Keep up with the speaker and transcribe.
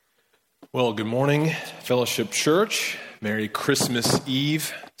Well, good morning, Fellowship Church. Merry Christmas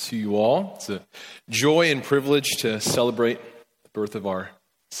Eve to you all. It's a joy and privilege to celebrate the birth of our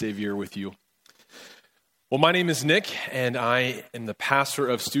Savior with you. Well, my name is Nick, and I am the pastor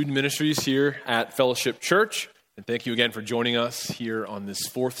of student ministries here at Fellowship Church. And thank you again for joining us here on this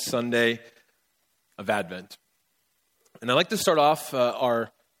fourth Sunday of Advent. And I'd like to start off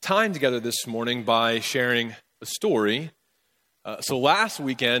our time together this morning by sharing a story. So last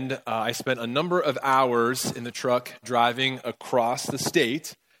weekend, I spent a number of hours in the truck driving across the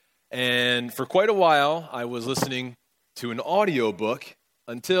state, and for quite a while, I was listening to an audiobook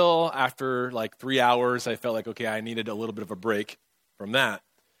until after like 3 hours, I felt like, okay, I needed a little bit of a break from that.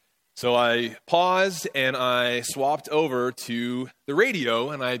 So I paused and I swapped over to the radio,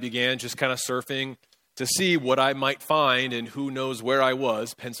 and I began just kind of surfing to see what I might find in who knows where I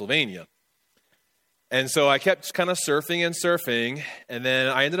was, Pennsylvania. And so I kept kind of surfing, and then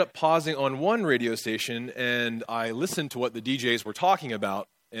I ended up pausing on one radio station, and I listened to what the DJs were talking about,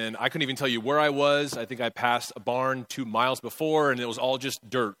 and I couldn't even tell you where I was. I think I passed a barn 2 miles before, and it was all just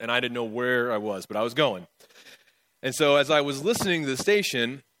dirt, and I didn't know where I was, but I was going. And so as I was listening to the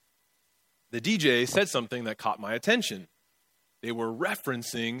station, the DJ said something that caught my attention. They were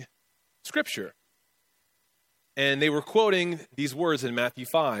referencing Scripture. And they were quoting these words in Matthew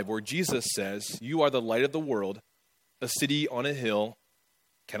 5, where Jesus says, "You are the light of the world. A city on a hill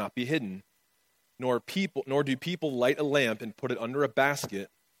cannot be hidden. Nor do people light a lamp and put it under a basket,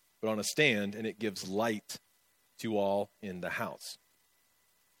 but on a stand, and it gives light to all in the house."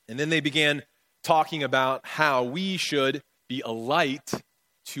 And then they began talking about how we should be a light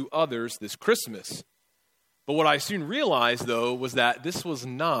to others this Christmas. But what I soon realized, though, was that this was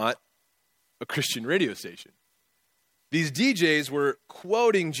not a Christian radio station. These DJs were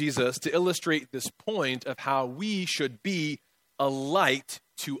quoting Jesus to illustrate this point of how we should be a light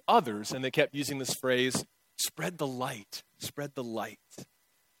to others. And they kept using this phrase, spread the light, spread the light.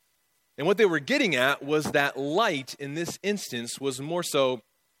 And what they were getting at was that light in this instance was more so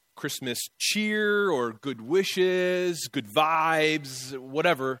Christmas cheer or good wishes, good vibes,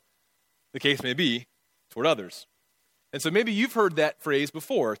 whatever the case may be toward others. And so maybe you've heard that phrase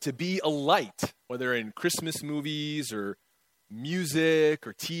before, to be a light, whether in Christmas movies or music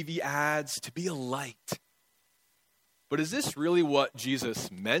or TV ads, to be a light. But is this really what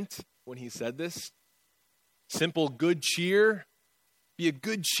Jesus meant when he said this? Simple good cheer? Be a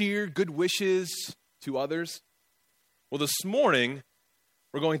good cheer, good wishes to others? Well, this morning,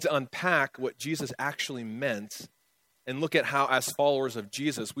 we're going to unpack what Jesus actually meant and look at how, as followers of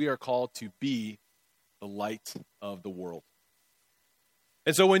Jesus, we are called to be the light of the world.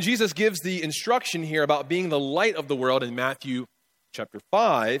 And so when Jesus gives the instruction here about being the light of the world in Matthew chapter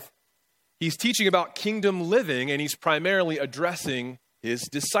 5, he's teaching about kingdom living, and he's primarily addressing his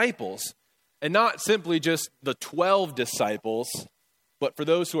disciples. And not simply just the 12 disciples, but for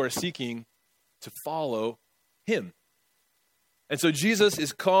those who are seeking to follow him. And so Jesus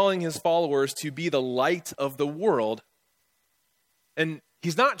is calling his followers to be the light of the world. And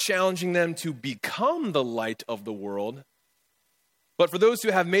he's not challenging them to become the light of the world, but for those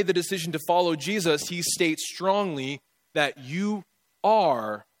who have made the decision to follow Jesus, he states strongly that you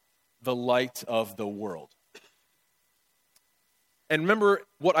are the light of the world. And remember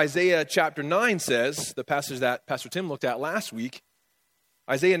what Isaiah chapter 9 says, the passage that Pastor Tim looked at last week.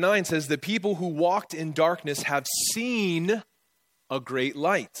 Isaiah 9 says, "The people who walked in darkness have seen a great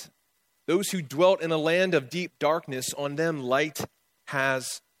light. Those who dwelt in a land of deep darkness, on them light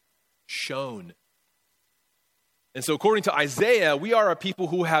has shone." And so according to Isaiah, we are a people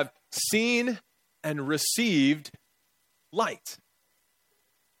who have seen and received light.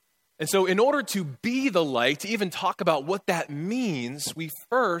 And so in order to be the light, to even talk about what that means, we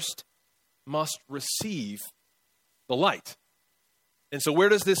first must receive the light. And so where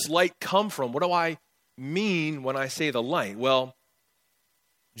does this light come from? What do I mean when I say the light? Well,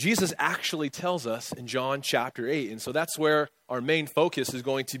 Jesus actually tells us in John chapter 8. And so that's where our main focus is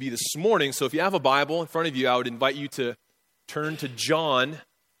going to be this morning. So if you have a Bible in front of you, I would invite you to turn to John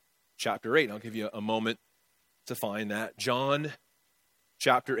chapter 8. I'll give you a moment to find that. John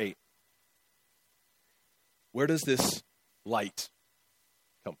chapter 8. Where does this light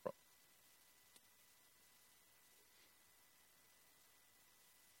come from?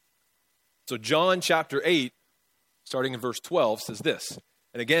 So John chapter 8, starting in verse 12, says this.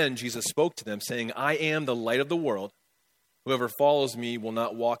 "And again, Jesus spoke to them, saying, I am the light of the world. Whoever follows me will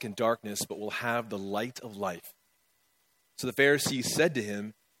not walk in darkness, but will have the light of life." So the Pharisees said to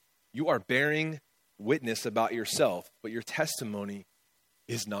him, "You are bearing witness about yourself, but your testimony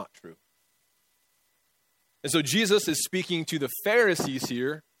is not true." And so Jesus is speaking to the Pharisees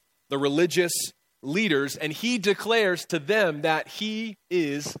here the religious leaders, and he declares to them that he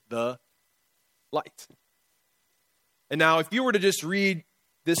is the light. And now, if you were to just read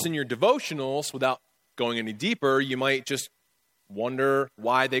this in your devotionals without going any deeper, you might just wonder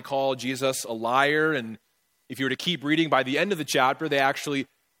why they call Jesus a liar. And if you were to keep reading, by the end of the chapter, they actually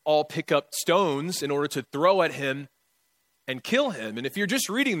all pick up stones in order to throw at him and kill him. And if you're just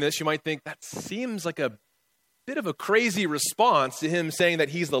reading this, you might think that seems like a bit of a crazy response to him saying that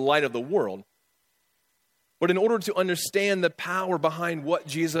he's the light of the world. But in order to understand the power behind what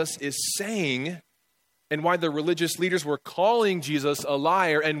Jesus is saying and why the religious leaders were calling Jesus a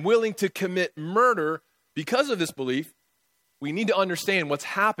liar and willing to commit murder because of this belief, we need to understand what's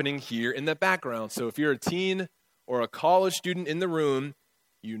happening here in the background. So if you're a teen or a college student in the room,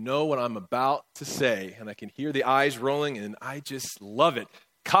 you know what I'm about to say, and I can hear the eyes rolling, and I just love it.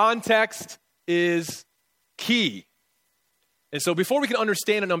 Context is key. And so before we can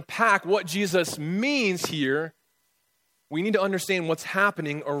understand and unpack what Jesus means here, we need to understand what's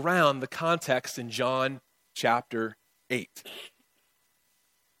happening around the context in John chapter 8.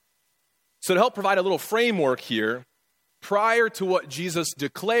 So to help provide a little framework here, prior to what Jesus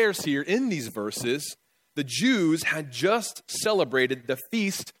declares here in these verses, the Jews had just celebrated the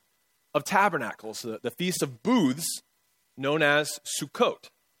Feast of Tabernacles, the Feast of Booths, known as Sukkot.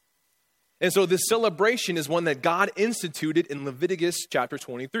 And so this celebration is one that God instituted in Leviticus chapter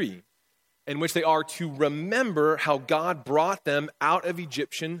 23, in which they are to remember how God brought them out of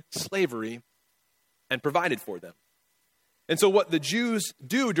Egyptian slavery and provided for them. And so what the Jews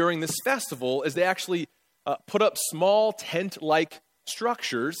do during this festival is they actually put up small tent-like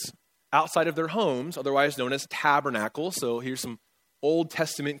structures outside of their homes, otherwise known as tabernacles. So here's some Old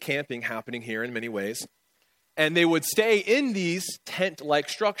Testament camping happening here in many ways. And they would stay in these tent-like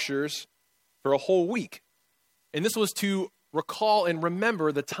structures for a whole week. And this was to recall and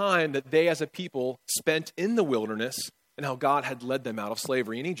remember the time that they as a people spent in the wilderness and how God had led them out of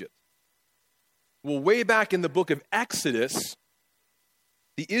slavery in Egypt. Well, way back in the book of Exodus,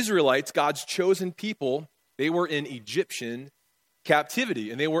 the Israelites, God's chosen people, they were in Egyptian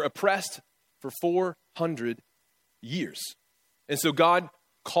captivity, and they were oppressed for 400 years. And so God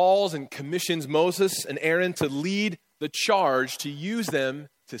calls and commissions Moses and Aaron to lead the charge to use them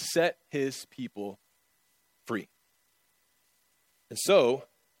to set his people free. And so,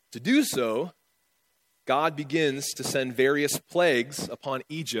 to do so, God begins to send various plagues upon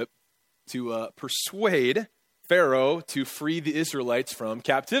Egypt to persuade Pharaoh to free the Israelites from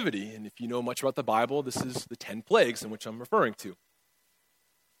captivity. And if you know much about the Bible, this is the 10 plagues in which I'm referring to.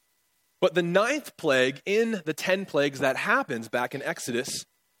 But the 9th plague in the 10 plagues that happens back in Exodus,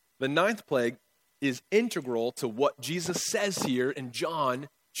 the 9th plague is integral to what Jesus says here in John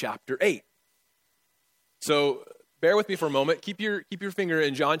chapter 8. So bear with me for a moment. Keep your finger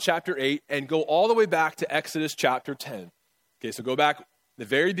in John chapter 8 and go all the way back to Exodus chapter 10. Okay, so go back the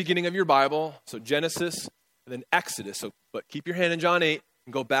very beginning of your Bible, so Genesis and then Exodus. But keep your hand in John 8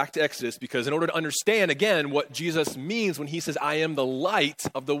 and go back to Exodus, because in order to understand, again, what Jesus means when he says, I am the light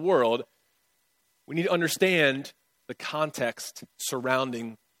of the world, we need to understand the context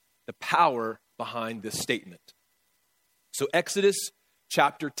surrounding the power behind this statement. So Exodus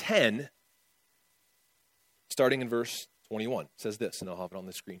chapter 10, starting in verse 21, says this, and I'll have it on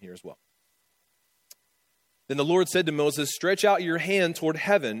the screen here as well. Then the Lord said to Moses, stretch out your hand toward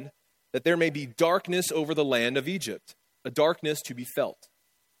heaven, that there may be darkness over the land of Egypt, a darkness to be felt.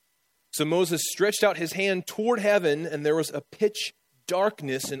 So Moses stretched out his hand toward heaven, and there was a pitch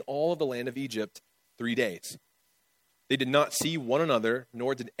darkness in all of the land of Egypt 3 days. They did not see one another,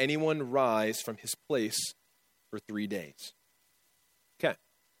 nor did anyone rise from his place for 3 days. Okay,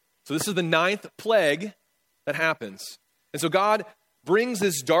 so this is the 9th plague that happens. And so God brings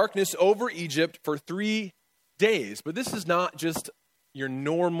this darkness over Egypt for 3 days. But this is not just your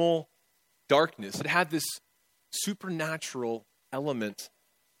normal darkness. It had this supernatural element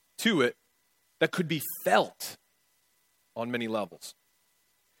to it that could be felt on many levels.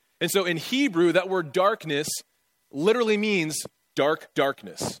 And so in Hebrew, that word darkness literally means dark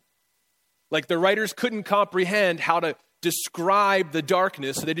darkness. Like the writers couldn't comprehend how to describe the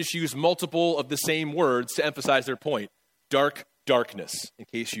darkness, so they just used multiple of the same words to emphasize their point. Dark darkness, in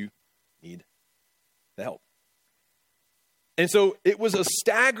case you need the help. And so it was a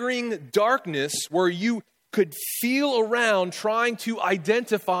staggering darkness where you could feel around trying to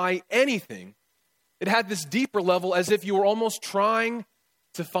identify anything. It had this deeper level, as if you were almost trying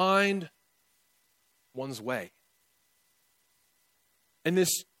to find one's way. And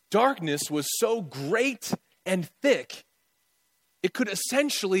this darkness was so great and thick, it could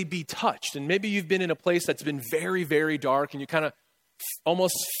essentially be touched. And maybe you've been in a place that's been very, very dark, and you kind of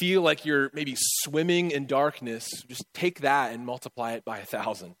almost feel like you're maybe swimming in darkness, just take that and multiply it by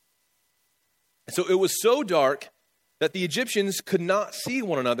 1,000. And so it was so dark that the Egyptians could not see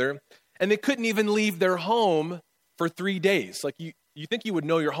one another, and they couldn't even leave their home for 3 days. Like you think you would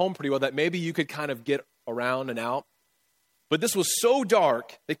know your home pretty well, that maybe you could kind of get around and out. But this was so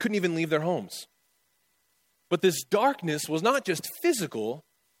dark, they couldn't even leave their homes. But this darkness was not just physical,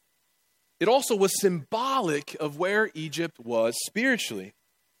 it also was symbolic of where Egypt was spiritually.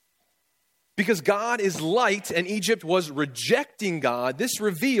 Because God is light and Egypt was rejecting God, this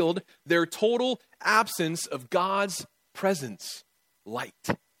revealed their total absence of God's presence, light.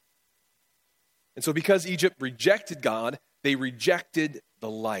 And so because Egypt rejected God, they rejected the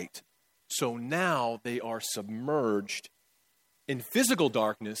light. So now they are submerged in physical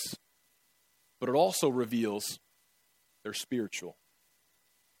darkness, but it also reveals their spiritual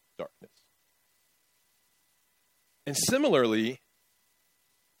darkness. And similarly,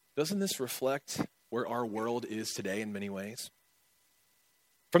 doesn't this reflect where our world is today in many ways?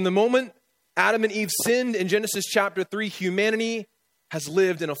 From the moment Adam and Eve sinned in Genesis chapter 3, humanity has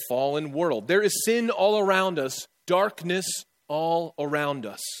lived in a fallen world. There is sin all around us, darkness all around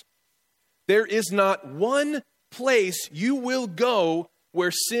us. There is not one place you will go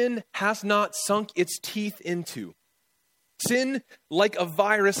where sin has not sunk its teeth into. Sin, like a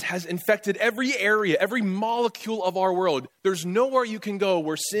virus, has infected every area, every molecule of our world. There's nowhere you can go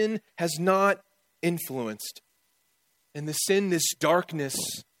where sin has not influenced. And the sin, this darkness,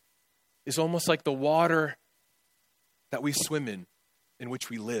 is almost like the water that we swim in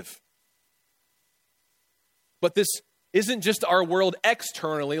which we live. But this isn't just our world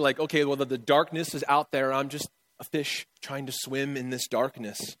externally, like, okay, well, the darkness is out there. I'm just a fish trying to swim in this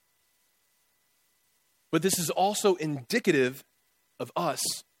darkness. But this is also indicative of us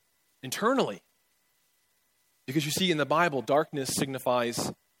internally. Because you see in the Bible, darkness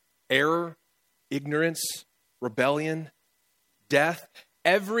signifies error, ignorance, rebellion, death,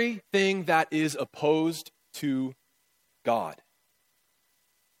 everything that is opposed to God.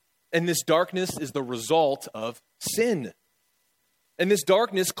 And this darkness is the result of sin. And this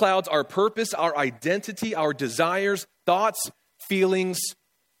darkness clouds our purpose, our identity, our desires, thoughts, feelings,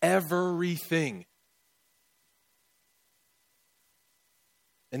 everything.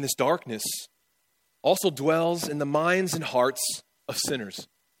 And this darkness also dwells in the minds and hearts of sinners,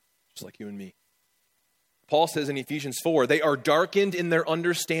 just like you and me. Paul says in Ephesians 4, they are darkened in their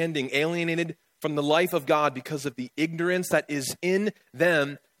understanding, alienated from the life of God because of the ignorance that is in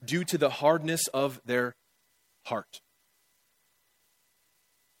them due to the hardness of their heart.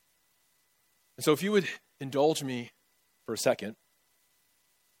 And so if you would indulge me for a second,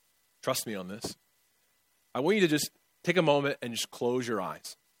 trust me on this, I want you to just take a moment and just close your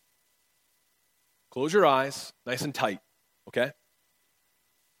eyes. Close your eyes nice and tight, okay?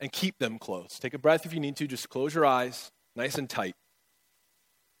 And keep them closed. Take a breath if you need to. Just close your eyes nice and tight.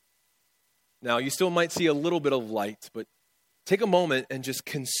 Now, you still might see a little bit of light, but take a moment and just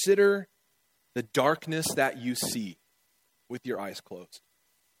consider the darkness that you see with your eyes closed.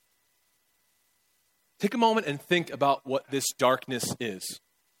 Take a moment and think about what this darkness is.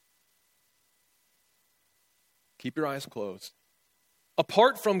 Keep your eyes closed.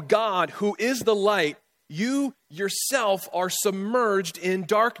 Apart from God, who is the light, you yourself are submerged in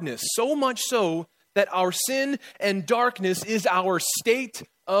darkness, so much so that our sin and darkness is our state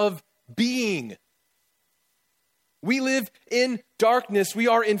of being. We live in darkness. We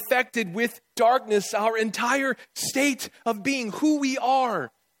are infected with darkness. Our entire state of being, who we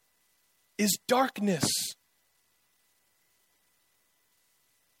are, is darkness.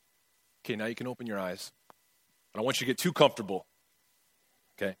 Okay, now you can open your eyes. I don't want you to get too comfortable.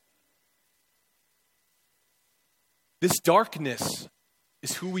 Okay? This darkness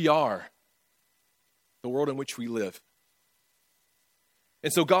is who we are, the world in which we live.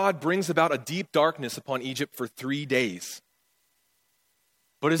 And so God brings about a deep darkness upon Egypt for 3 days.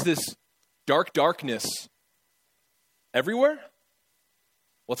 But is this darkness everywhere?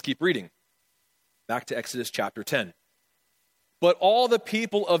 Let's keep reading. Back to Exodus chapter 10. But all the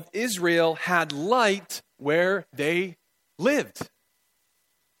people of Israel had light where they lived.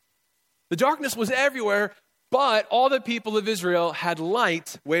 The darkness was everywhere, but all the people of Israel had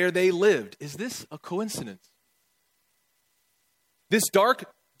light where they lived. Is this a coincidence? This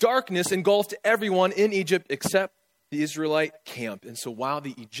darkness engulfed everyone in Egypt except the Israelite camp. And so while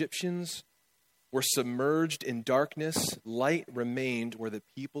the Egyptians were submerged in darkness, light remained where the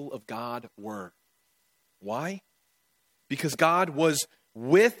people of God were. Why? Because God was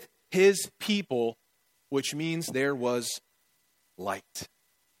with his people, which means there was light.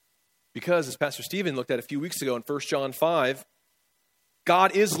 Because, as Pastor Stephen looked at a few weeks ago in 1 John 5,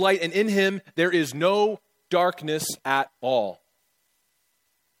 God is light, and in him there is no darkness at all.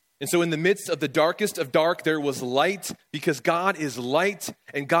 And so in the midst of the darkest of dark, there was light, because God is light,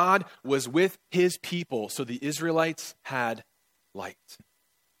 and God was with his people. So the Israelites had light.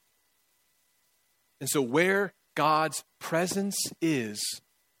 And so where God's presence is,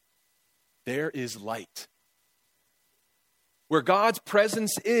 there is light. Where God's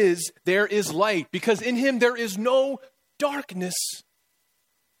presence is, there is light, because in him there is no darkness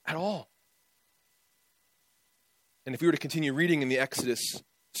at all. And if we were to continue reading in the Exodus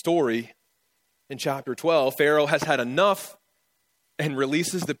story, in chapter 12, Pharaoh has had enough and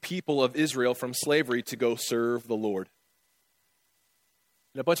releases the people of Israel from slavery to go serve the Lord.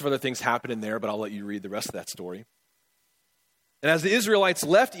 And a bunch of other things happen in there, but I'll let you read the rest of that story. And as the Israelites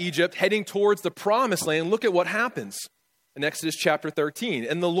left Egypt, heading towards the promised land, look at what happens in Exodus chapter 13.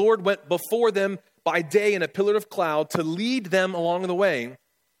 And the Lord went before them by day in a pillar of cloud to lead them along the way,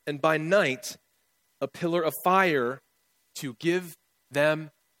 and by night a pillar of fire to give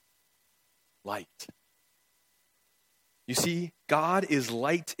them light. You see, God is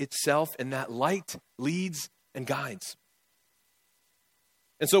light itself, and that light leads and guides.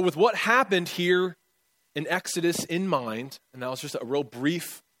 And so with what happened here in Exodus in mind, and that was just a real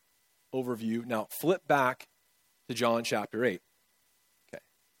brief overview, now flip back to John chapter 8. Okay.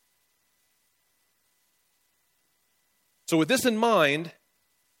 So with this in mind,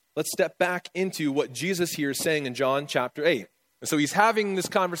 let's step back into what Jesus here is saying in John chapter 8. And so he's having this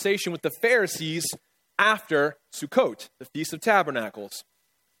conversation with the Pharisees after Sukkot, the Feast of Tabernacles.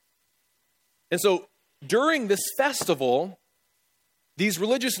 And so during this festival, these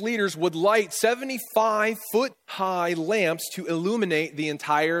religious leaders would light 75-foot-high lamps to illuminate the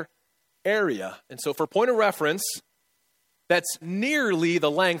entire area. And so for point of reference, that's nearly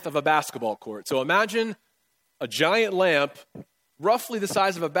the length of a basketball court. So imagine a giant lamp, roughly the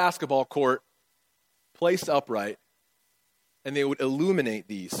size of a basketball court, placed upright, and they would illuminate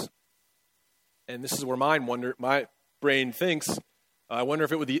these. And this is where my brain thinks, I wonder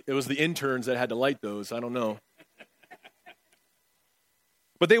if it was the interns that had to light those. I don't know.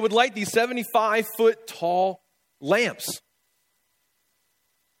 But they would light these 75-foot tall lamps.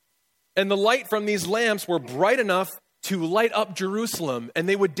 And the light from these lamps were bright enough to light up Jerusalem. And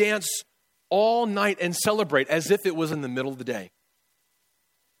they would dance all night and celebrate as if it was in the middle of the day.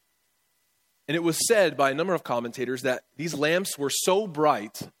 And it was said by a number of commentators that these lamps were so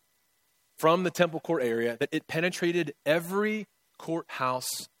bright from the temple court area that it penetrated every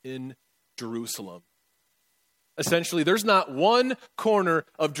courthouse in Jerusalem. Essentially, there's not one corner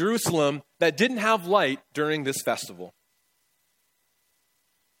of Jerusalem that didn't have light during this festival.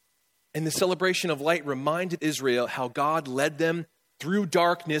 And the celebration of light reminded Israel how God led them through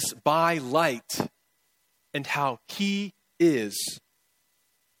darkness by light, and how he is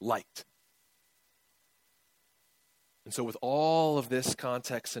light. And so with all of this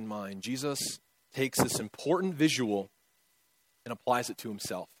context in mind, Jesus takes this important visual and applies it to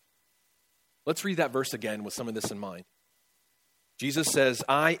himself. Let's read that verse again with some of this in mind. Jesus says,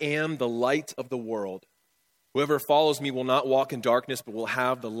 I am the light of the world. Whoever follows me will not walk in darkness, but will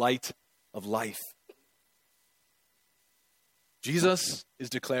have the light of life. Jesus is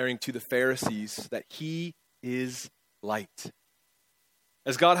declaring to the Pharisees that he is light.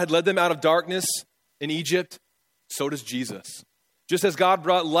 As God had led them out of darkness in Egypt, so does Jesus. Just as God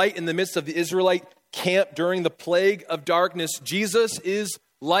brought light in the midst of the Israelite camp during the plague of darkness, Jesus is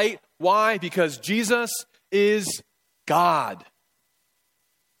light. Why? Because Jesus is God.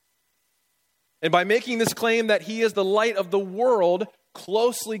 And by making this claim that he is the light of the world,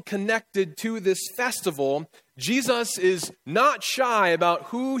 closely connected to this festival, Jesus is not shy about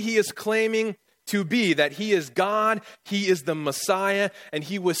who he is claiming to be, that he is God, he is the Messiah, and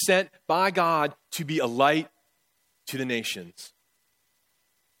he was sent by God to be a light to the nations.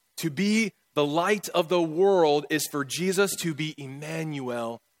 To be the light of the world is for Jesus to be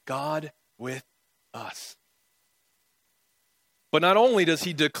Emmanuel, God with us. But not only does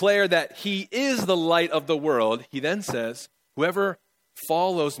he declare that he is the light of the world, he then says, whoever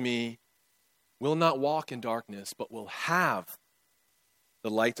follows me will not walk in darkness, but will have the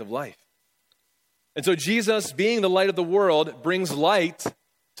light of life. And so Jesus, being the light of the world, brings light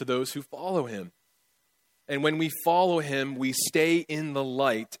to those who follow him. And when we follow him, we stay in the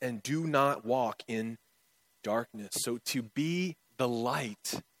light and do not walk in darkness. So to be the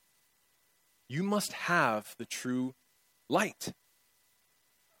light, you must have the true light.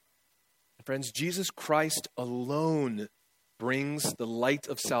 Friends, Jesus Christ alone brings the light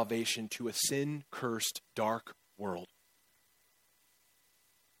of salvation to a sin-cursed, dark world.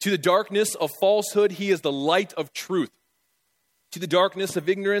 To the darkness of falsehood, he is the light of truth. To the darkness of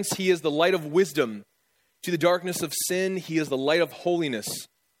ignorance, he is the light of wisdom. To the darkness of sin, he is the light of holiness.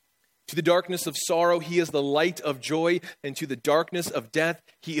 To the darkness of sorrow, he is the light of joy. And to the darkness of death,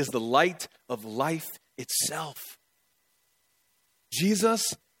 he is the light of life itself. Jesus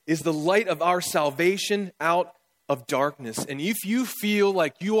is the light of our salvation out of darkness. And if you feel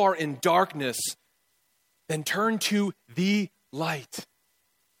like you are in darkness, then turn to the light,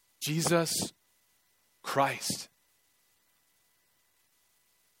 Jesus Christ.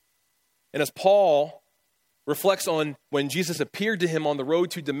 And as Paul reflects on when Jesus appeared to him on the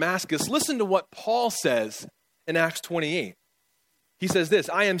road to Damascus, listen to what Paul says in Acts 28. He says this,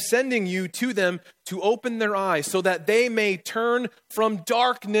 I am sending you to them to open their eyes so that they may turn from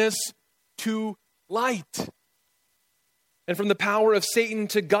darkness to light and from the power of Satan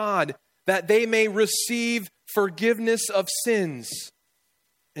to God, that they may receive forgiveness of sins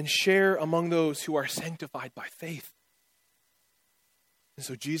and share among those who are sanctified by faith. And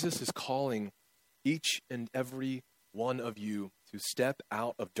so Jesus is calling each and every one of you to step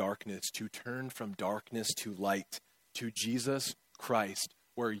out of darkness, to turn from darkness to light, to Jesus Christ,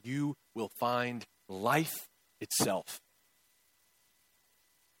 where you will find life itself.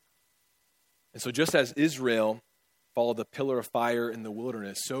 And so just as Israel followed the pillar of fire in the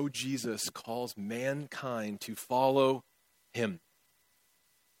wilderness, so Jesus calls mankind to follow him.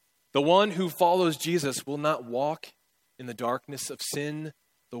 The one who follows Jesus will not walk in the darkness of sin,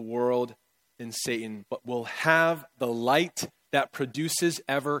 the world, and Satan, but will have the light that produces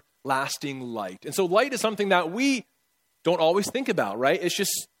everlasting light. And so light is something that we don't always think about, right? It's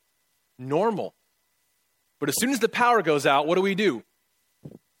just normal. But as soon as the power goes out, what do?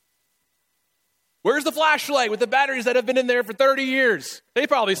 Where's the flashlight with the batteries that have been in there for 30 years? They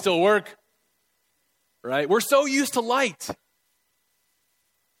probably still work, right? We're so used to light.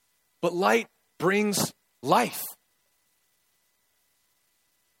 But light brings life.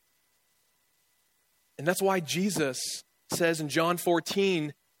 And that's why Jesus says in John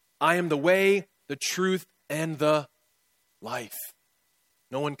 14, I am the way, the truth, and the life.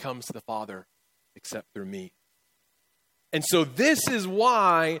 No one comes to the Father except through me. And so this is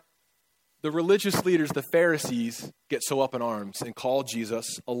why the religious leaders, the Pharisees, get so up in arms and call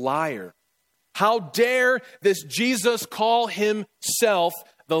Jesus a liar. How dare this Jesus call himself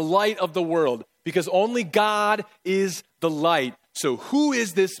the light of the world? Because only God is the light. So who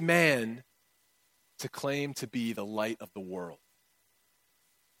is this man to claim to be the light of the world?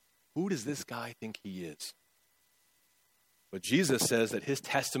 Who does this guy think he is? But Jesus says that his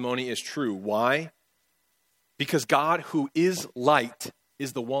testimony is true. Why? Because God, who is light,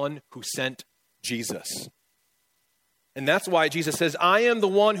 is the one who sent Jesus. And that's why Jesus says, I am the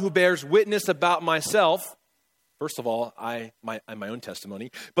one who bears witness about myself. First of all, I'm my own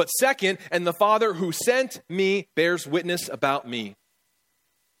testimony. But second, and the Father who sent me bears witness about me.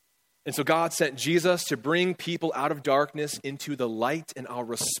 And so God sent Jesus to bring people out of darkness into the light, and our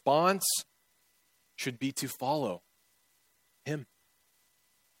response should be to follow him.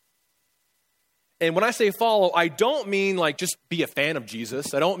 And when I say follow, I don't mean like just be a fan of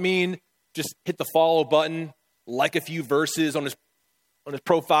Jesus. I don't mean just hit the follow button, like a few verses on his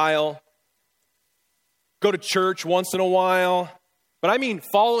profile, go to church once in a while. But I mean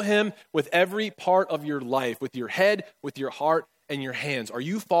follow him with every part of your life, with your head, with your heart, and your hands. Are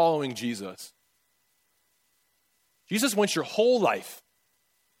you following Jesus? Jesus wants your whole life.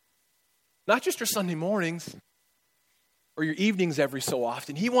 Not just your Sunday mornings or your evenings every so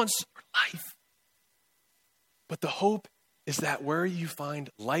often. He wants your life. But the hope is that where you find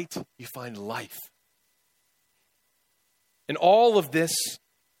light, you find life. And all of this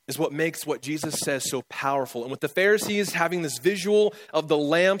is what makes what Jesus says so powerful. And with the Pharisees having this visual of the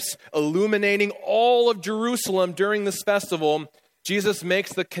lamps illuminating all of Jerusalem during this festival, Jesus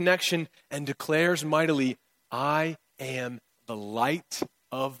makes the connection and declares mightily, I am the light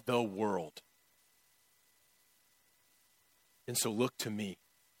of the world. And so look to me.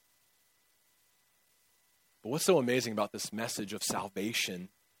 But what's so amazing about this message of salvation,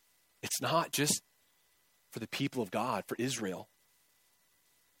 it's not just for the people of God, for Israel.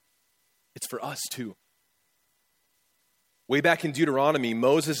 It's for us too. Way back in Deuteronomy,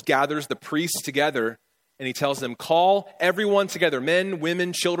 Moses gathers the priests together and he tells them, call everyone together, men,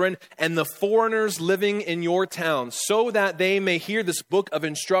 women, children, and the foreigners living in your town, so that they may hear this book of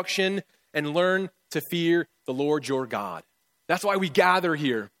instruction and learn to fear the Lord your God. That's why we gather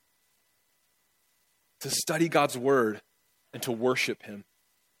here, to study God's word and to worship him.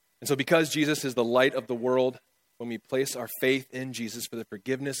 And so because Jesus is the light of the world, when we place our faith in Jesus for the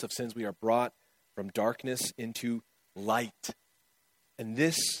forgiveness of sins, we are brought from darkness into light. And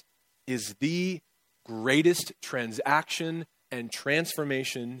this is the greatest transaction and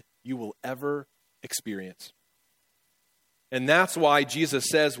transformation you will ever experience. And that's why Jesus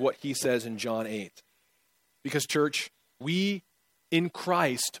says what he says in John 8. Because, church, we in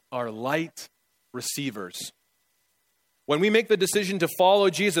Christ are light receivers. When we make the decision to follow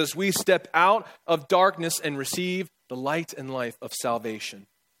Jesus, we step out of darkness and receive the light and life of salvation.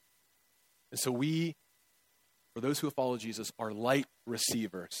 And so we, for those who follow Jesus, are light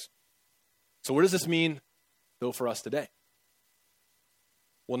receivers. So what does this mean, though, for us today?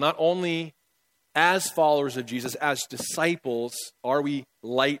 Well, not only as followers of Jesus, as disciples, are we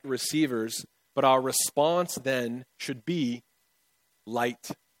light receivers, but our response then should be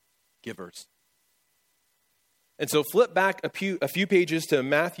light givers. And so flip back a few pages to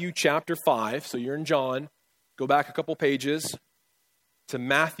Matthew chapter 5. So you're in John. Go back a couple pages to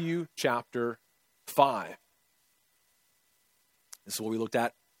Matthew chapter 5. This is what we looked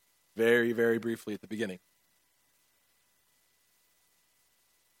at very, very briefly at the beginning.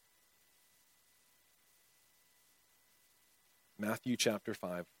 Matthew chapter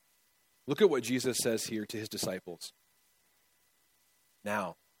 5. Look at what Jesus says here to his disciples.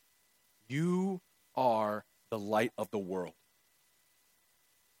 Now, you are the light of the world.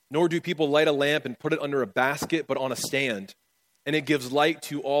 Nor do people light a lamp and put it under a basket, but on a stand, and it gives light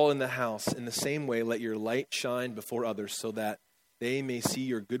to all in the house. In the same way, let your light shine before others, so that they may see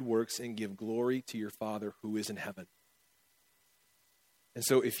your good works and give glory to your Father who is in heaven. And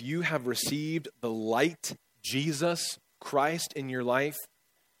so if you have received the light, Jesus Christ, in your life,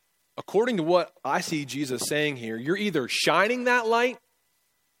 according to what I see Jesus saying here, you're either shining that light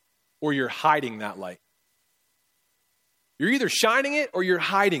or you're hiding that light. You're either shining it or you're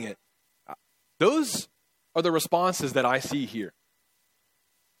hiding it. Those are the responses that I see here.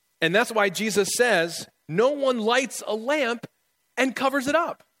 And that's why Jesus says, no one lights a lamp and covers it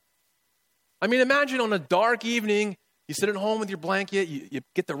up. I mean, imagine on a dark evening, you sit at home with your blanket, you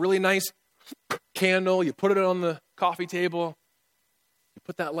get the really nice candle, you put it on the coffee table, you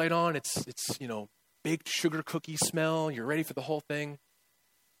put that light on, it's baked sugar cookie smell, you're ready for the whole thing.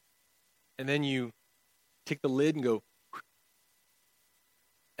 And then you take the lid and go,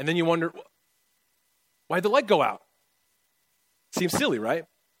 and then you wonder, why'd the light go out? Seems silly, right?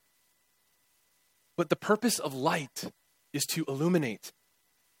 But the purpose of light is to illuminate.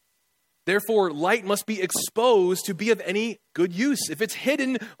 Therefore, light must be exposed to be of any good use. If it's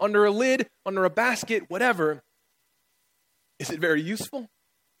hidden under a lid, under a basket, whatever, is it very useful?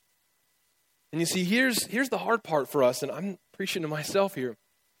 And you see, here's the hard part for us, and I'm preaching to myself here.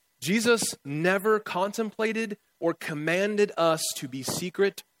 Jesus never contemplated or commanded us to be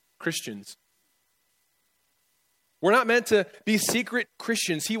secret Christians. We're not meant to be secret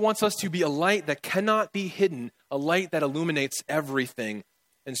Christians. He wants us to be a light that cannot be hidden, a light that illuminates everything.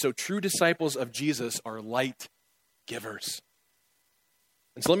 And so true disciples of Jesus are light givers.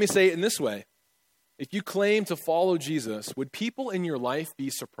 And so let me say it in this way. If you claim to follow Jesus, would people in your life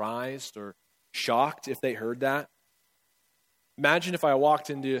be surprised or shocked if they heard that? Imagine if I walked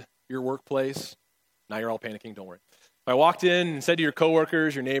into your workplace. Now you're all panicking, don't worry. If I walked in and said to your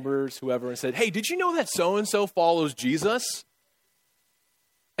coworkers, your neighbors, whoever, and said, hey, did you know that so-and-so follows Jesus?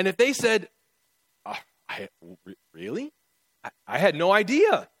 And if they said, really? I had no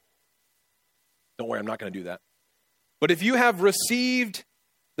idea. Don't worry, I'm not going to do that. But if you have received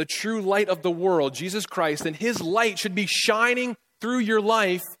the true light of the world, Jesus Christ, then his light should be shining through your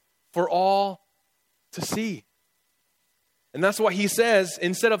life for all to see. And that's why he says,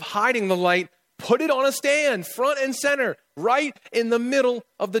 instead of hiding the light, put it on a stand, front and center, right in the middle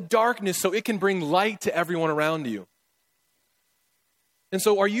of the darkness so it can bring light to everyone around you. And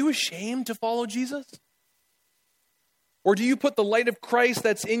so are you ashamed to follow Jesus? Or do you put the light of Christ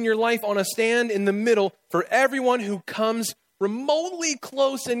that's in your life on a stand in the middle for everyone who comes remotely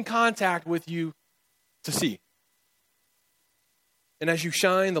close in contact with you to see? And as you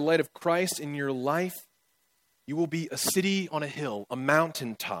shine the light of Christ in your life, you will be a city on a hill, a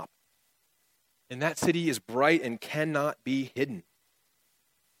mountaintop. And that city is bright and cannot be hidden.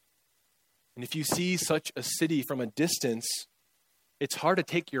 And if you see such a city from a distance, it's hard to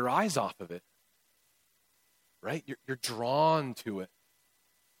take your eyes off of it. Right? You're drawn to it.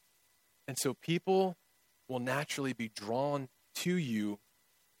 And so people will naturally be drawn to you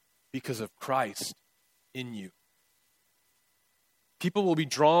because of Christ in you. People will be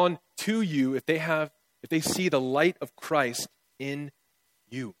drawn to you if they see the light of Christ in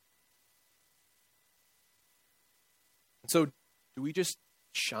you. And so, do we just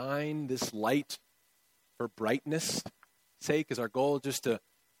shine this light for brightness' sake? Is our goal just to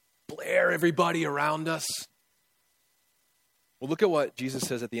blare everybody around us? Well, look at what Jesus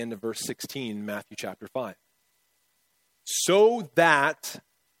says at the end of verse 16, Matthew chapter 5. so that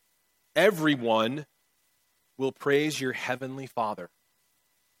everyone will praise your heavenly Father.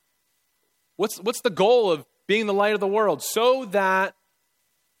 What's the goal of being the light of the world? So that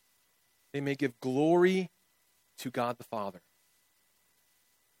they may give glory to God the Father.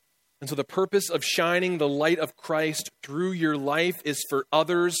 And so the purpose of shining the light of Christ through your life is for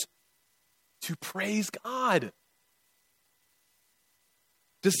others to praise God.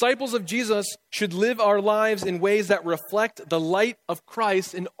 Disciples of Jesus should live our lives in ways that reflect the light of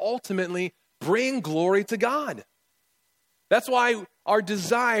Christ and ultimately bring glory to God. That's why our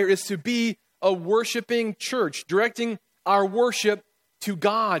desire is to be a worshiping church, directing our worship to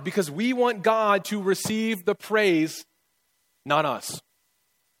God, because we want God to receive the praise, not us.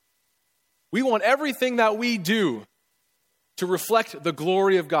 We want everything that we do to reflect the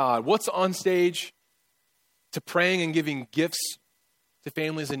glory of God. What's on stage, to praying and giving gifts to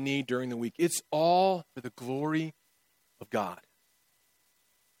families in need during the week. It's all for the glory of God.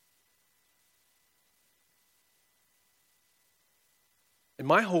 And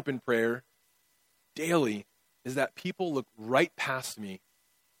my hope and prayer daily is that people look right past me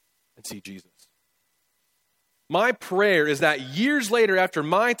and see Jesus. My prayer is that years later, after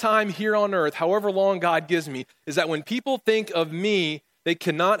my time here on earth, however long God gives me, is that when people think of me, they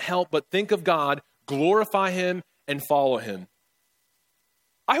cannot help but think of God, glorify Him, and follow Him.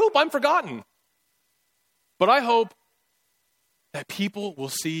 I hope I'm forgotten. But I hope that people will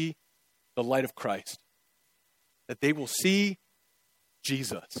see the light of Christ, that they will see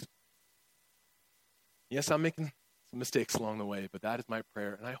Jesus. Yes, I'm making some mistakes along the way, but that is my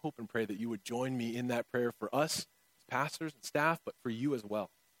prayer. And I hope and pray that you would join me in that prayer for us as pastors and staff, but for you as well.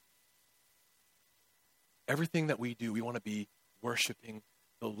 Everything that we do, we want to be worshiping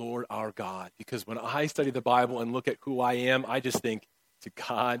the Lord our God. Because when I study the Bible and look at who I am, I just think, to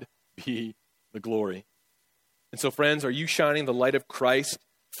God be the glory. And so, friends, are you shining the light of Christ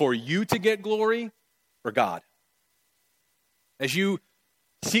for you to get glory or God? As you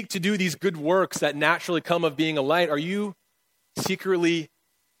seek to do these good works that naturally come of being a light, are you secretly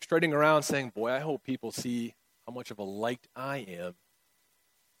strutting around saying, boy, I hope people see how much of a light I am?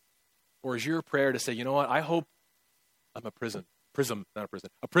 Or is your prayer to say, you know what, I hope I'm a prism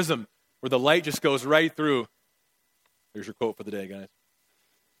where the light just goes right through. There's your quote for the day, guys.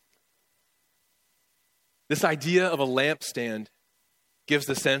 This idea of a lampstand gives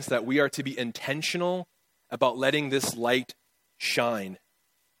the sense that we are to be intentional about letting this light shine.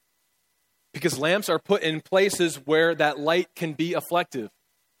 Because lamps are put in places where that light can be effective.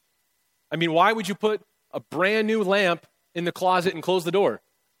 I mean, why would you put a brand new lamp in the closet and close the door?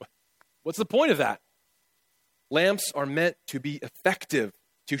 What's the point of that? Lamps are meant to be effective,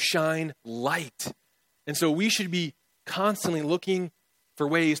 to shine light. And so we should be constantly looking for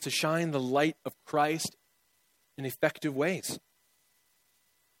ways to shine the light of Christ in effective ways.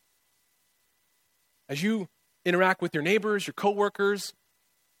 As you interact with your neighbors, your coworkers,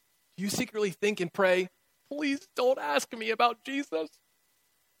 do you secretly think and pray, please don't ask me about Jesus?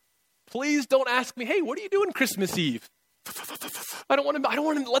 Please don't ask me, hey, what are you doing Christmas Eve? I don't want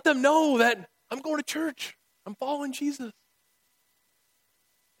to let them know that I'm going to church. I'm following Jesus.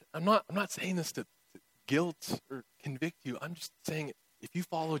 I'm not saying this to guilt or convict you. I'm just saying if you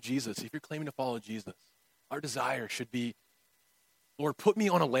follow Jesus, if you're claiming to follow Jesus, our desire should be, Lord, put me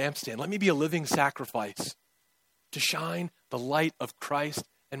on a lampstand. Let me be a living sacrifice to shine the light of Christ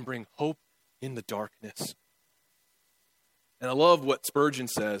and bring hope in the darkness. And I love what Spurgeon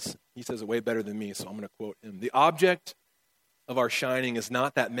says. He says it way better than me, so I'm going to quote him. The object of our shining is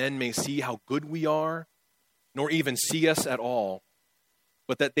not that men may see how good we are, nor even see us at all,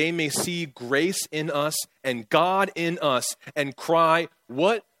 but that they may see grace in us and God in us and cry,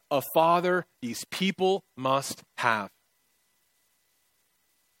 what a Father these people must have.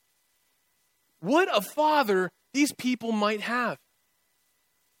 What a Father these people might have.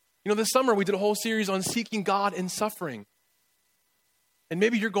 You know, this summer we did a whole series on seeking God in suffering. And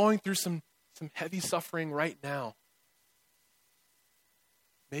maybe you're going through some heavy suffering right now.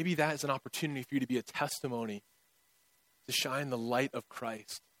 Maybe that is an opportunity for you to be a testimony, to shine the light of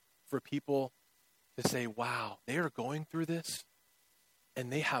Christ, for people to say, wow, they are going through this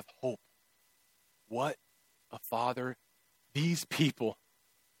and they have hope. What a Father these people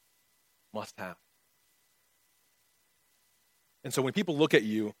must have. And so when people look at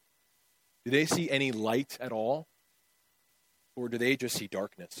you, do they see any light at all? Or do they just see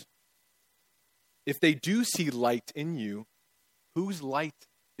darkness? If they do see light in you, whose light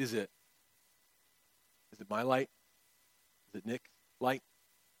is it? Is it my light? Is it Nick's light?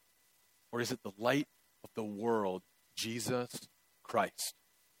 Or is it the light of the world, Jesus Christ?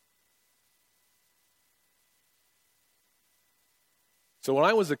 So when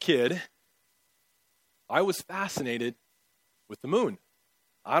I was a kid, I was fascinated with the moon.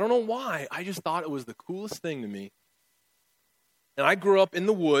 I don't know why. I just thought it was the coolest thing to me. And I grew up in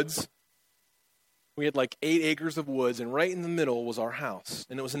the woods. We had like 8 acres of woods, and right in the middle was our house.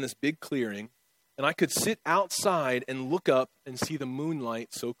 And it was in this big clearing. And I could sit outside and look up and see the moonlight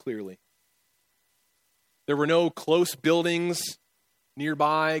so clearly. There were no close buildings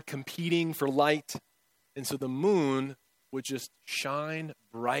nearby competing for light. And so the moon would just shine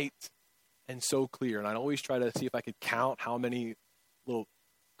bright and so clear. And I'd always try to see if I could count how many little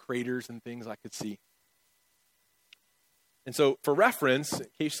craters and things I could see. And so for reference, in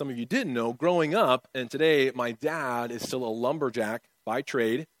case some of you didn't know, growing up, and today my dad is still a lumberjack by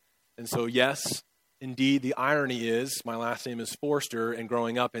trade. And so yes, indeed, the irony is my last name is Forster, and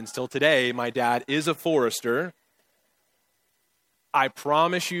growing up and still today, my dad is a forester. I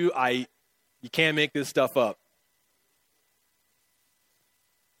promise you, you can't make this stuff up.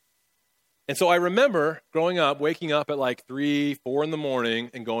 And so I remember growing up, waking up at like 3, 4 in the morning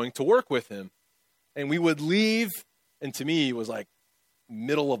and going to work with him. And we would leave, and to me, it was like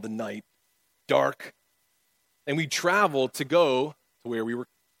middle of the night, dark. And we traveled to go to where we were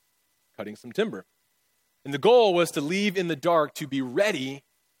cutting some timber. And the goal was to leave in the dark to be ready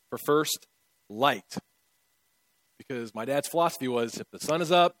for first light. Because my dad's philosophy was, if the sun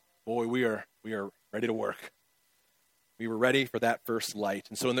is up, boy, we are ready to work. We were ready for that first light.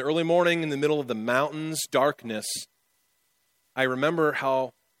 And so in the early morning, in the middle of the mountains, darkness, I remember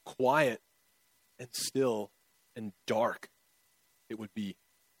how quiet and still and dark it would be.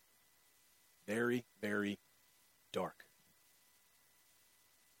 Very, very dark.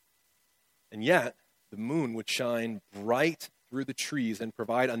 And yet, the moon would shine bright through the trees and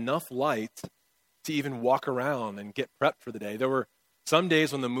provide enough light to even walk around and get prepped for the day. There were some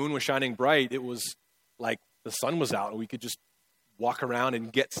days when the moon was shining bright, it was like the sun was out and we could just walk around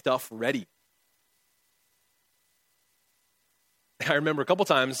and get stuff ready. I remember a couple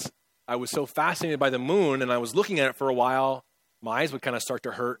times I was so fascinated by the moon and I was looking at it for a while. My eyes would kind of start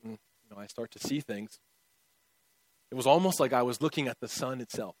to hurt and I start to see things. It was almost like I was looking at the sun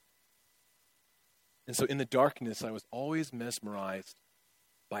itself. And so in the darkness, I was always mesmerized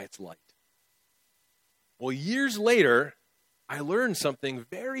by its light. Well, years later, I learned something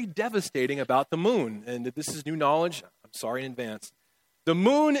very devastating about the moon. And if this is new knowledge, I'm sorry in advance. The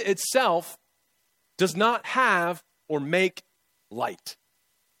moon itself does not have or make light.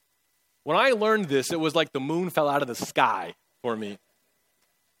 When I learned this, it was like the moon fell out of the sky for me.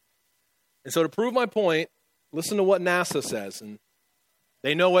 And so to prove my point, listen to what NASA says. And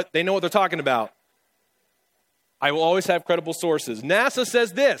they know what they're talking about. I will always have credible sources. NASA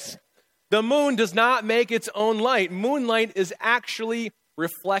says this: the moon does not make its own light. Moonlight is actually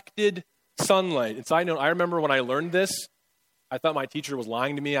reflected sunlight. And side note, I remember when I learned this, I thought my teacher was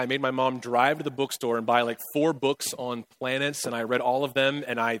lying to me. I made my mom drive to the bookstore and buy like 4 books on planets, and I read all of them,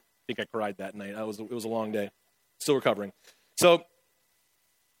 and I think I cried that night. It was a long day. Still recovering. So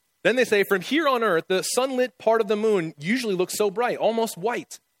then they say, from here on Earth, the sunlit part of the moon usually looks so bright, almost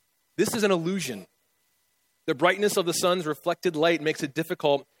white. This is an illusion. The brightness of the sun's reflected light makes it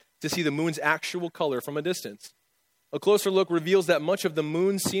difficult to see the moon's actual color from a distance. A closer look reveals that much of the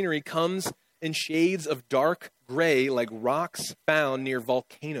moon's scenery comes in shades of dark gray, like rocks found near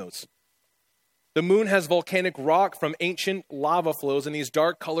volcanoes. The moon has volcanic rock from ancient lava flows, and these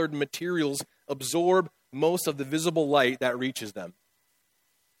dark-colored materials absorb most of the visible light that reaches them.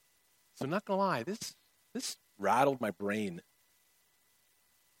 So I'm not going to lie, this rattled my brain.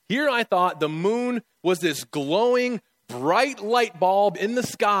 Here I thought the moon was this glowing, bright light bulb in the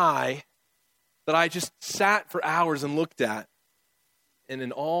sky that I just sat for hours and looked at. And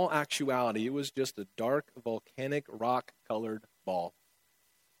in all actuality, it was just a dark, volcanic, rock-colored ball.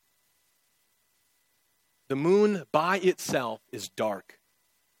 The moon by itself is dark.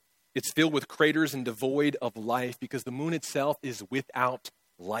 It's filled with craters and devoid of life because the moon itself is without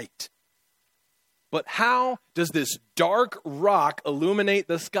light. But how does this dark rock illuminate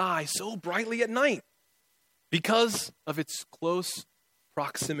the sky so brightly at night? Because of its close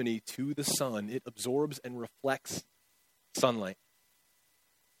proximity to the sun, it absorbs and reflects sunlight.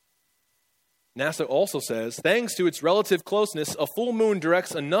 NASA also says, thanks to its relative closeness, a full moon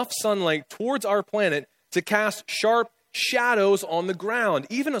directs enough sunlight towards our planet to cast sharp shadows on the ground.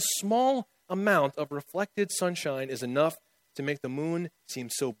 Even a small amount of reflected sunshine is enough to make the moon seem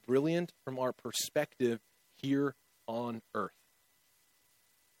so brilliant from our perspective here on Earth.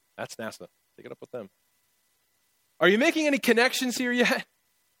 That's NASA. Take it up with them. Are you making any connections here yet?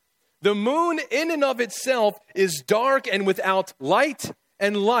 The moon in and of itself is dark and without light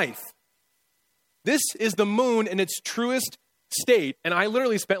and life. This is the moon in its truest state, and I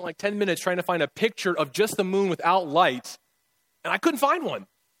literally spent like 10 minutes trying to find a picture of just the moon without light, and I couldn't find one.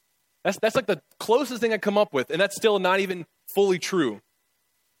 That's like the closest thing I come up with, and that's still not even fully true.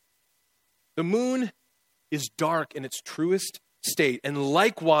 The moon is dark in its truest state, and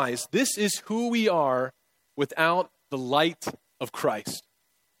likewise, this is who we are without the light of Christ.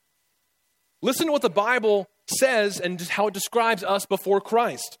 Listen to what the Bible says and just how it describes us before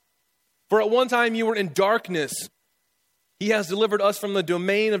Christ. For at one time you were in darkness. He has delivered us from the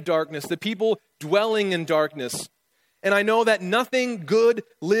domain of darkness, the people dwelling in darkness. And I know that nothing good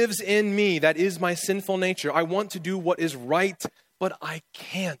lives in me. That is my sinful nature. I want to do what is right, but I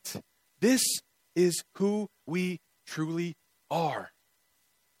can't. This is who we truly are.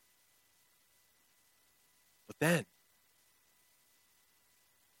 But then,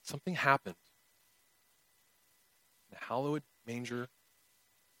 something happened in the hallowed manger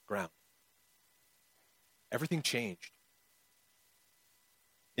ground. Everything changed.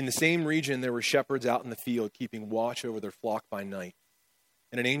 In the same region, there were shepherds out in the field, keeping watch over their flock by night.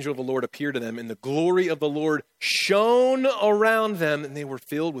 And an angel of the Lord appeared to them, and the glory of the Lord shone around them, and they were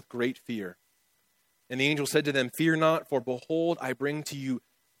filled with great fear. And the angel said to them, "Fear not, for behold, I bring to you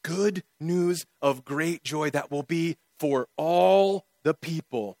good news of great joy that will be for all the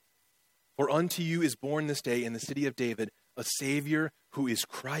people. For unto you is born this day in the city of David a Savior who is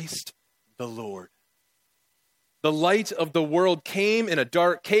Christ the Lord." The light of the world came in a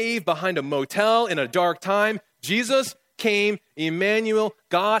dark cave behind a motel in a dark time. Jesus came, Emmanuel,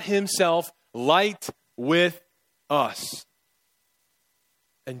 God himself, light with us.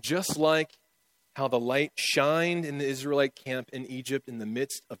 And just like how the light shined in the Israelite camp in Egypt in the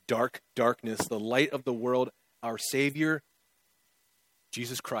midst of darkness, the light of the world, our Savior,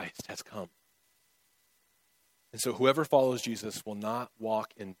 Jesus Christ, has come. And so whoever follows Jesus will not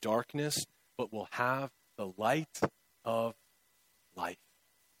walk in darkness, but will have the light of life.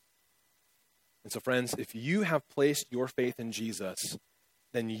 And so, friends, if you have placed your faith in Jesus,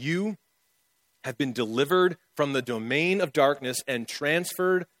 then you have been delivered from the domain of darkness and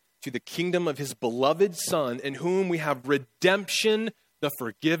transferred to the kingdom of his beloved Son, in whom we have redemption, the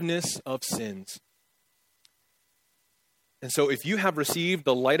forgiveness of sins. And so if you have received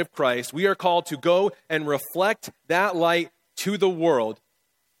the light of Christ, we are called to go and reflect that light to the world.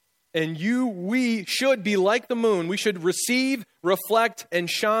 And we should be like the moon. We should receive, reflect, and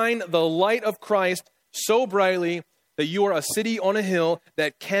shine the light of Christ so brightly that you are a city on a hill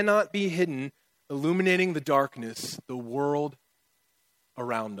that cannot be hidden, illuminating the darkness, the world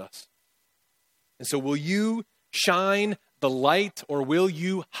around us. And so will you shine the light, or will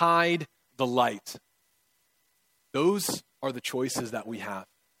you hide the light? Those are the choices that we have.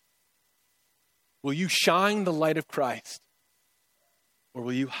 Will you shine the light of Christ, or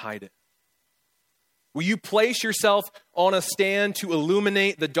will you hide it? Will you place yourself on a stand to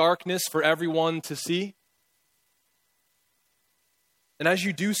illuminate the darkness for everyone to see? And as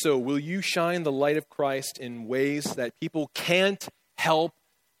you do so, will you shine the light of Christ in ways that people can't help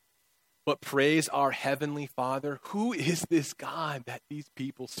but praise our Heavenly Father? Who is this God that these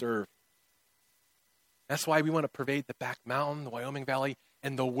people serve? That's why we want to pervade the Back Mountain, the Wyoming Valley,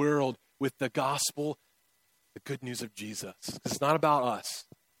 and the world with the gospel, the good news of Jesus. It's not about us.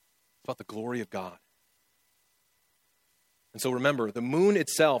 It's about the glory of God. And so remember, the moon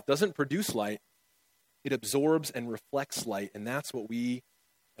itself doesn't produce light. It absorbs and reflects light. And that's what we,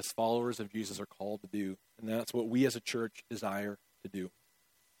 as followers of Jesus, are called to do. And that's what we as a church desire to do.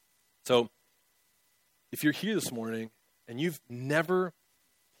 So if you're here this morning and you've never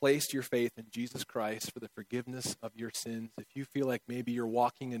placed your faith in Jesus Christ for the forgiveness of your sins, if you feel like maybe you're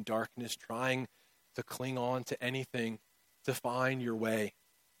walking in darkness, trying to cling on to anything to find your way,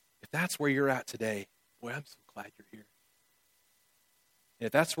 if that's where you're at today, boy, I'm so glad you're here. And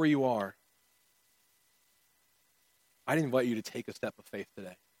if that's where you are, I'd invite you to take a step of faith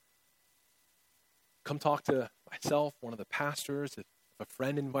today. Come talk to myself, one of the pastors. If a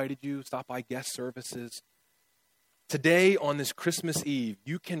friend invited you, stop by guest services. Today, on this Christmas Eve,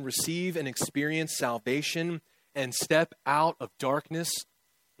 you can receive and experience salvation and step out of darkness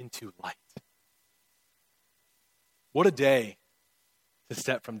into light. What a day to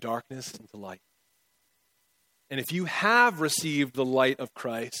step from darkness into light. And if you have received the light of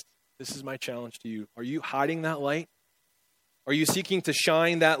Christ, this is my challenge to you. Are you hiding that light? Are you seeking to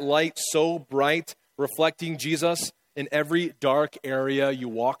shine that light so bright, reflecting Jesus in every dark area you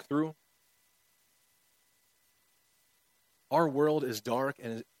walk through? Our world is dark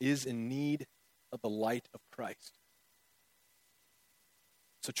and is in need of the light of Christ.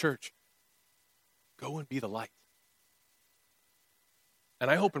 So, church, go and be the light.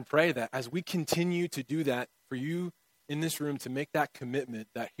 And I hope and pray that as we continue to do that for you in this room to make that commitment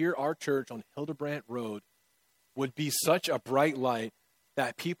that here our church on Hildebrandt Road would be such a bright light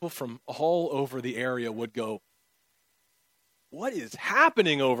that people from all over the area would go, what is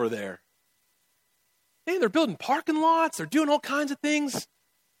happening over there? Hey, they're building parking lots. They're doing all kinds of things.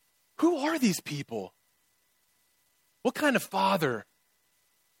 Who are these people? What kind of Father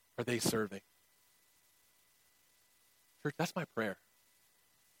are they serving? Church, that's my prayer.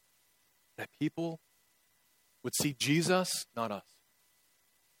 That people would see Jesus, not us.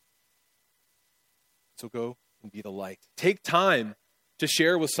 So go and be the light. Take time to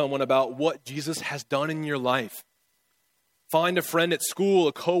share with someone about what Jesus has done in your life. Find a friend at school,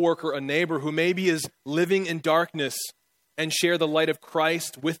 a coworker, a neighbor who maybe is living in darkness and share the light of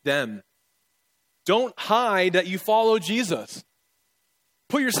Christ with them. Don't hide that you follow Jesus.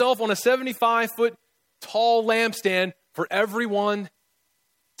 Put yourself on a 75-foot tall lampstand for everyone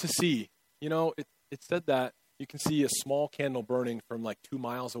to see. You know, it said that you can see a small candle burning from like 2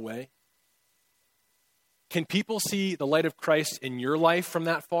 miles away. Can people see the light of Christ in your life from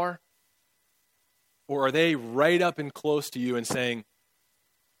that far? Or are they right up and close to you and saying,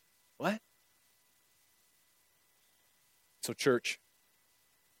 what? So church,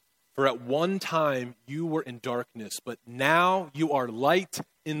 for at one time you were in darkness, but now you are light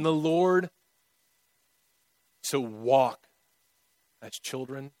in the Lord. So walk as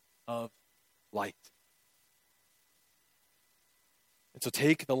children of light. And so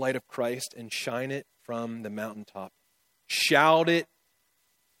take the light of Christ and shine it from the mountaintop. Shout it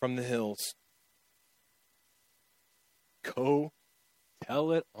from the hills. Go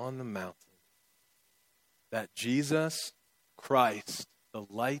tell it on the mountain that Jesus Christ, the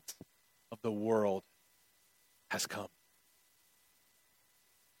light of the world, has come.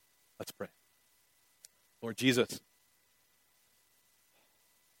 Let's pray. Lord Jesus,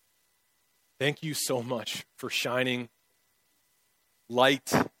 thank you so much for shining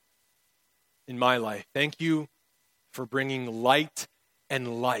light in my life. Thank you for bringing light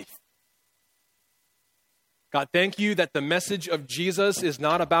and life. God, thank you that the message of Jesus is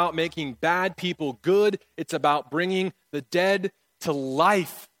not about making bad people good. It's about bringing the dead to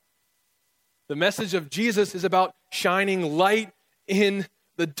life. The message of Jesus is about shining light in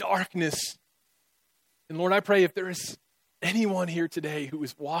the darkness. And Lord, I pray if there is anyone here today who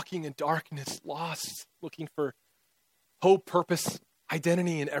is walking in darkness, lost, looking for hope, purpose,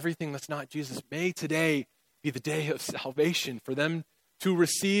 identity, and everything that's not Jesus, may today be the day of salvation for them to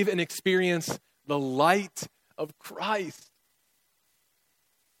receive and experience the light of Christ.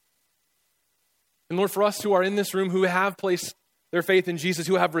 And Lord, for us who are in this room, who have placed their faith in Jesus,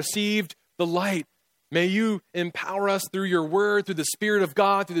 who have received the light, may you empower us through your word, through the Spirit of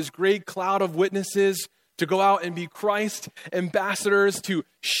God, through this great cloud of witnesses, to go out and be Christ ambassadors, to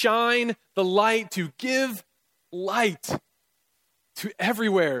shine the light, to give light to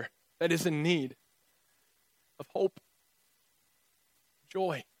everywhere that is in need of hope,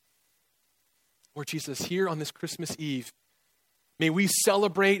 joy. Lord Jesus, here on this Christmas Eve, may we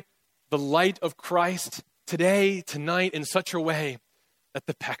celebrate the light of Christ today, tonight, in such a way that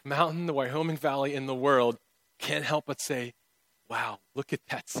the Peck Mountain, the Wyoming Valley, and the world can't help but say, wow, look at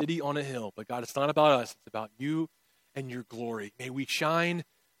that city on a hill. But God, it's not about us. It's about you and your glory. May we shine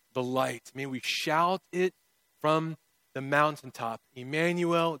the light. May we shout it from the mountaintop.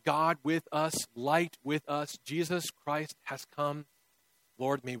 Emmanuel, God with us, light with us. Jesus Christ has come.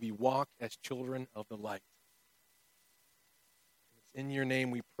 Lord, may we walk as children of the light. It's in your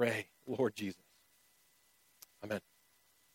name we pray, Lord Jesus. Amen.